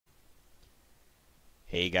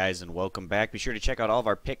Hey guys, and welcome back. Be sure to check out all of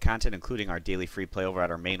our pick content, including our daily free play over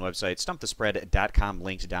at our main website, stumpthespread.com,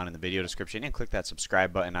 linked down in the video description, and click that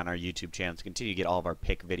subscribe button on our YouTube channel to continue to get all of our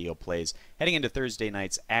pick video plays. Heading into Thursday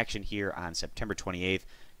night's action here on September 28th,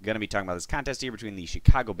 going to be talking about this contest here between the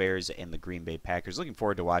Chicago Bears and the Green Bay Packers. Looking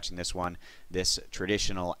forward to watching this one, this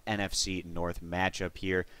traditional NFC North matchup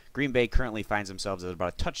here. Green Bay currently finds themselves at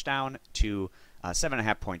about a touchdown to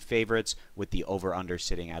 7.5-point favorites, with the over-under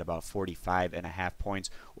sitting at about 45.5 points.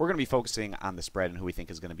 We're going to be focusing on the spread and who we think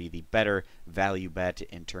is going to be the better value bet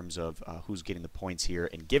in terms of who's getting the points here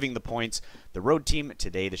and giving the points. The road team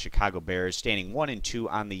today, the Chicago Bears, standing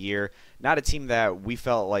 1-2 on the year. Not a team that we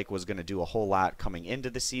felt like was going to do a whole lot coming into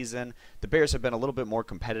the season. The Bears have been a little bit more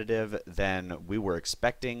competitive than we were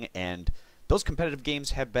expecting, and those competitive games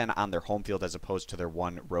have been on their home field as opposed to their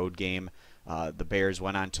one road game. The Bears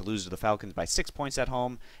went on to lose to the Falcons by 6 points at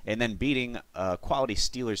home, and then beating a quality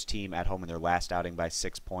Steelers team at home in their last outing by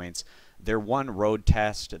 6 points. Their one road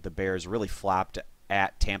test, the Bears really flopped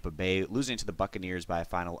at Tampa Bay, losing to the Buccaneers by a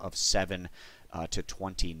final of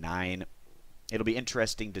 7-29. It'll be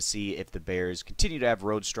interesting to see if the Bears continue to have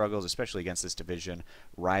road struggles, especially against this division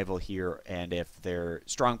rival here, and if their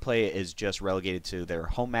strong play is just relegated to their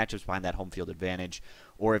home matchups behind that home field advantage,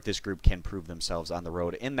 or if this group can prove themselves on the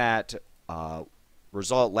road. In that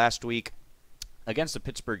result last week against the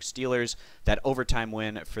Pittsburgh Steelers, that overtime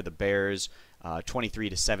win for the Bears,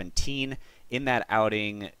 23-17. In that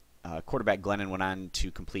outing, quarterback Glennon went on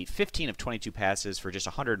to complete 15 of 22 passes for just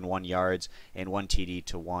 101 yards and 1 TD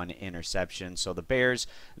to 1 interception. So the Bears,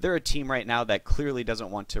 they're a team right now that clearly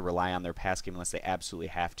doesn't want to rely on their pass game unless they absolutely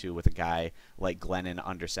have to with a guy like Glennon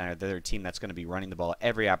under center. They're a team that's going to be running the ball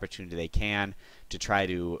every opportunity they can to try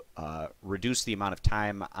to reduce the amount of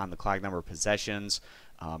time on the clock, number of possessions,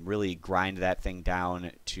 really grind that thing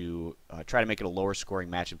down to try to make it a lower scoring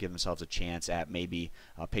matchup, give themselves a chance at maybe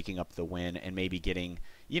picking up the win and maybe getting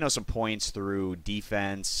some points through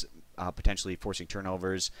defense, potentially forcing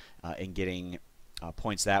turnovers and getting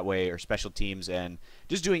points that way, or special teams, and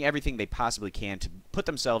just doing everything they possibly can to put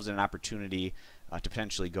themselves in an opportunity to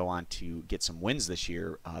potentially go on to get some wins this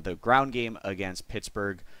year. The ground game against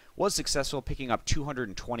Pittsburgh was successful, picking up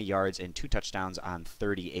 220 yards and 2 touchdowns on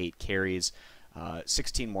 38 carries.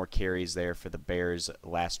 16 more carries there for the Bears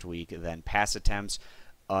last week than pass attempts.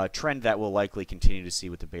 A trend that we'll likely continue to see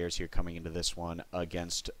with the Bears here coming into this one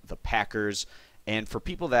against the Packers. And for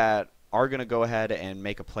people that are going to go ahead and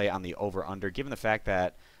make a play on the over-under, given the fact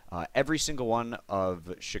that every single one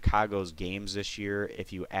of Chicago's games this year,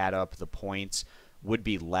 if you add up the points, would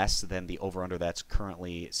be less than the over-under that's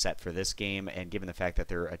currently set for this game, and given the fact that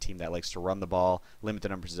they're a team that likes to run the ball, limit the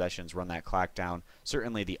number of possessions, run that clock down,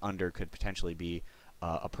 certainly the under could potentially be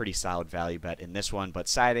a pretty solid value bet in this one. But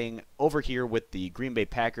siding over here with the Green Bay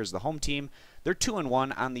Packers, the home team, they're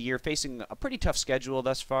 2-1 on the year, facing a pretty tough schedule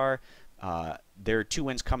thus far. Their 2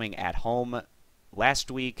 wins coming at home. Last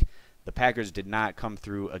week, the Packers did not come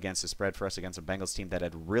through against the spread for us against a Bengals team that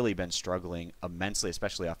had really been struggling immensely,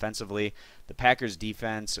 especially offensively. The Packers'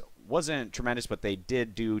 defense wasn't tremendous, but they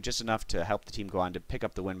did do just enough to help the team go on to pick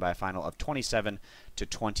up the win by a final of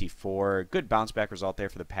 27-24. Good bounce-back result there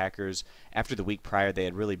for the Packers. After the week prior, they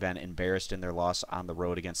had really been embarrassed in their loss on the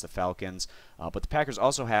road against the Falcons. But the Packers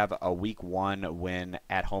also have a Week 1 win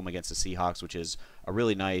at home against the Seahawks, which is a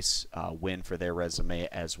really nice win for their resume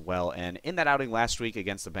as well. And in that outing last week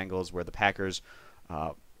against the Bengals, where the Packers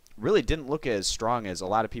really didn't look as strong as a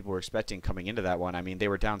lot of people were expecting coming into that one. I mean, they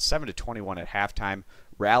were down 7-21 at halftime,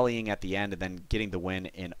 rallying at the end and then getting the win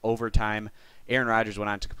in overtime. Aaron Rodgers went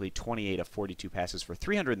on to complete 28 of 42 passes for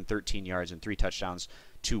 313 yards and 3 touchdowns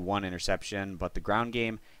to 1 interception. But the ground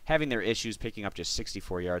game having their issues, picking up just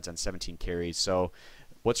 64 yards on 17 carries. So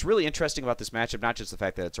what's really interesting about this matchup, not just the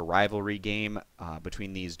fact that it's a rivalry game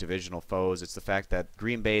between these divisional foes, it's the fact that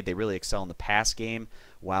Green Bay, they really excel in the pass game,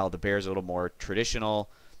 while the Bears are a little more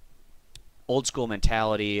traditional, old school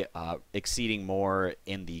mentality, exceeding more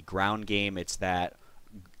in the ground game. It's that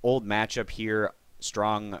old matchup here,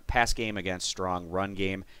 strong pass game against strong run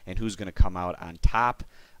game, and who's going to come out on top.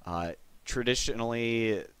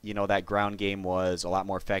 Traditionally, that ground game was a lot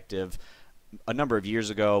more effective a number of years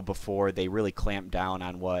ago, before they really clamped down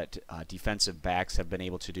on what defensive backs have been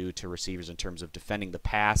able to do to receivers in terms of defending the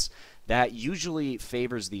pass. That usually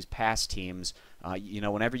favors these pass teams.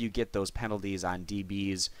 Whenever you get those penalties on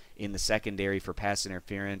DBs in the secondary for pass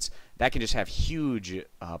interference, that can just have huge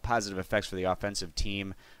positive effects for the offensive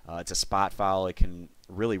team. It's a spot foul. It can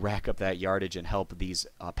really rack up that yardage and help these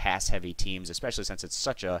pass-heavy teams, especially since it's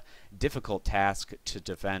such a difficult task to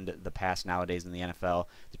defend the pass nowadays in the NFL.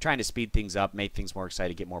 They're trying to speed things up, make things more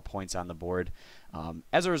exciting, get more points on the board.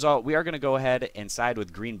 As a result, we are going to go ahead and side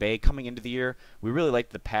with Green Bay coming into the year. We really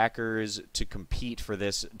liked the Packers to compete for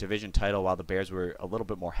this division title while the Bears were a little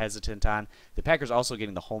bit more hesitant on. The Packers also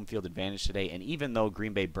getting the home field advantage today, and even though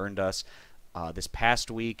Green Bay burned us this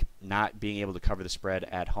past week, not being able to cover the spread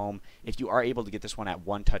at home, if you are able to get this one at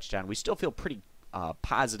 1 touchdown, we still feel pretty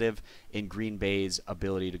positive in Green Bay's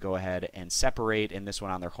ability to go ahead and separate in this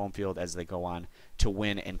one on their home field as they go on to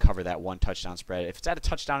win and cover that 1 touchdown spread. If it's at a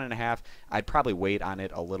touchdown and a half, I'd probably wait on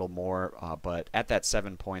it a little more, but at that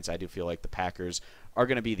 7 points, I do feel like the Packers are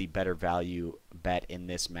going to be the better value bet in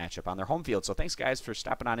this matchup on their home field. So thanks, guys, for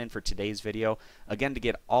stopping on in for today's video. Again, to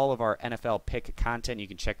get all of our NFL pick content, you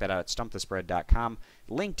can check that out at stumpthespread.com,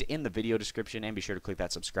 linked in the video description, and be sure to click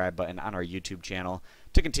that subscribe button on our YouTube channel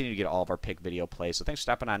to continue to get all of our pick video plays. So thanks for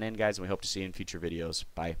stopping on in, guys, and we hope to see you in future videos.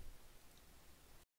 Bye.